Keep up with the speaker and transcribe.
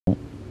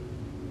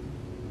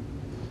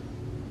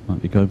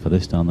Might be going for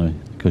this down the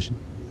cushion.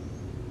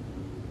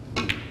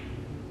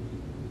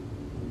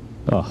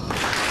 Oh,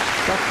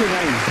 what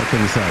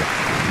can you say?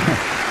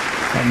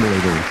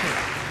 Unbelievable.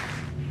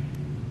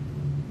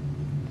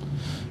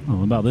 Oh,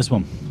 what about this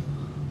one?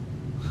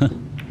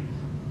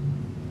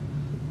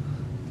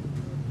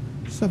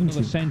 70.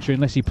 Another century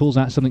unless he pulls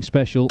out something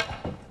special.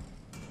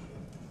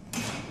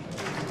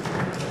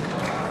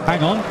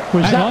 Hang on.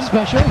 Was hang that on.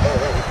 special?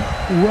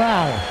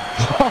 Wow.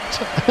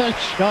 What a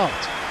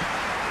shot.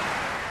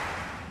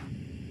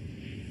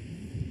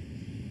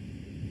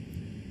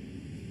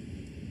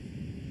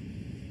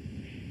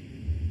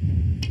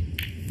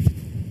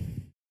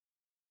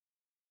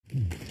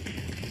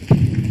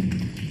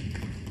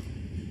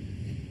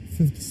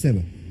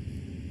 $57.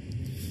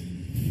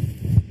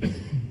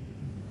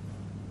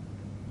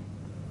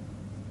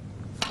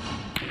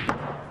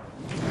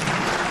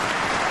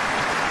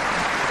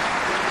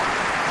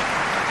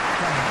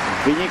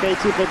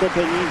 Vynikající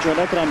potopení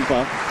Johna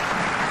Trumpa.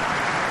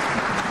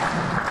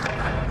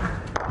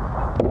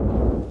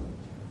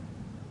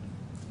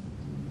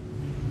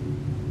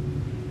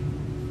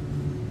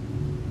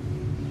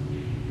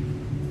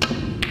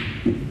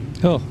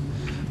 Oh,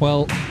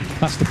 well,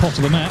 that's the pot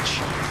of the match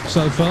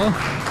so far.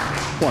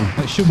 One.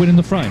 It should win in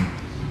the frame.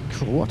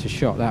 Cool, what a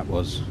shot that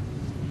was.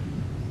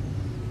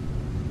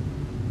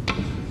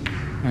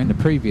 Now, in the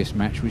previous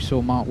match, we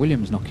saw Mark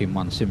Williams knock in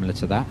one similar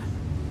to that.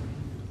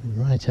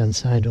 Right hand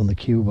side on the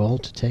cue ball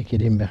to take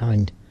it in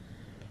behind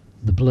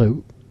the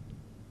blue.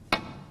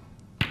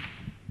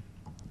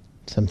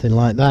 Something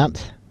like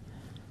that.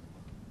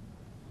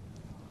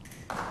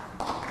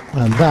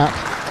 And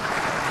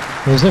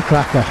that is a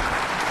cracker.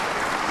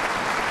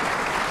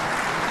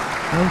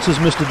 Answers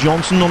Mr.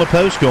 Johnson on a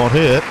postcard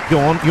here. Go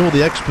on, you're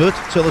the expert.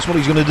 Tell us what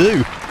he's going to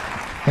do.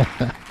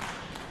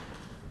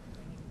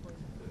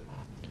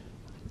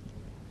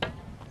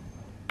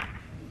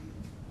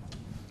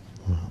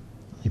 Well,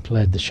 he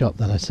played the shot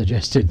that I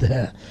suggested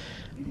there.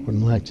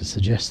 Wouldn't like to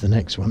suggest the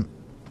next one.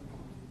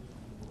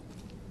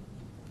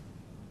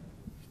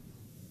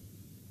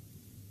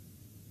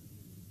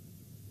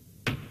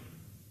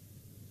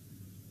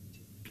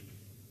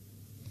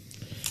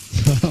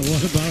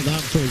 What about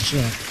that for a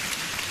shot?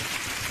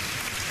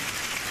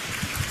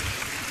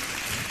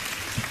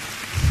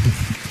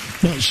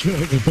 Not sure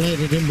if he played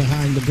it in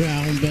behind the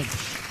brown, but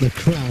the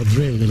crowd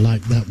really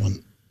liked that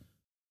one.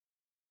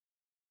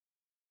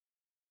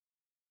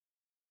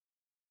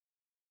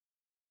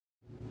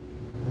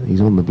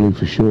 He's on the blue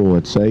for sure,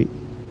 I'd say.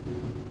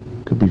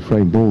 Could be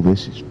frame ball,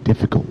 this. It's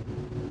difficult.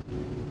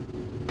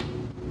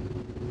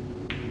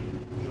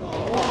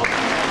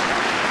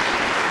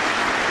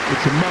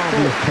 It's a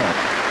marvellous shot.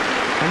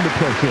 Under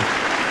pressure.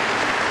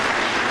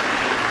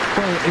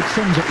 Well, it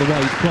sums up the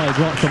way he's played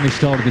right from the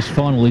start of this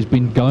final. He's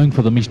been going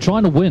for them. He's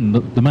trying to win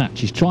the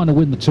match. He's trying to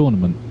win the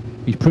tournament.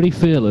 He's pretty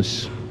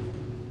fearless.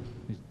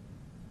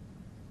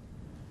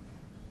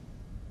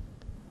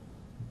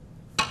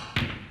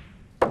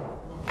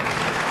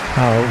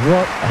 Oh,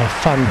 what a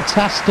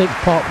fantastic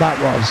pot that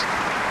was.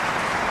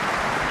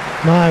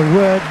 My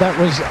word, that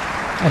was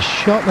a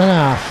shot and a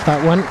half,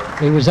 that one.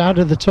 He was out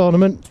of the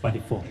tournament.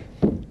 24.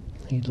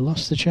 He'd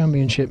lost the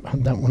championship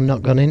had that one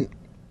not gone in.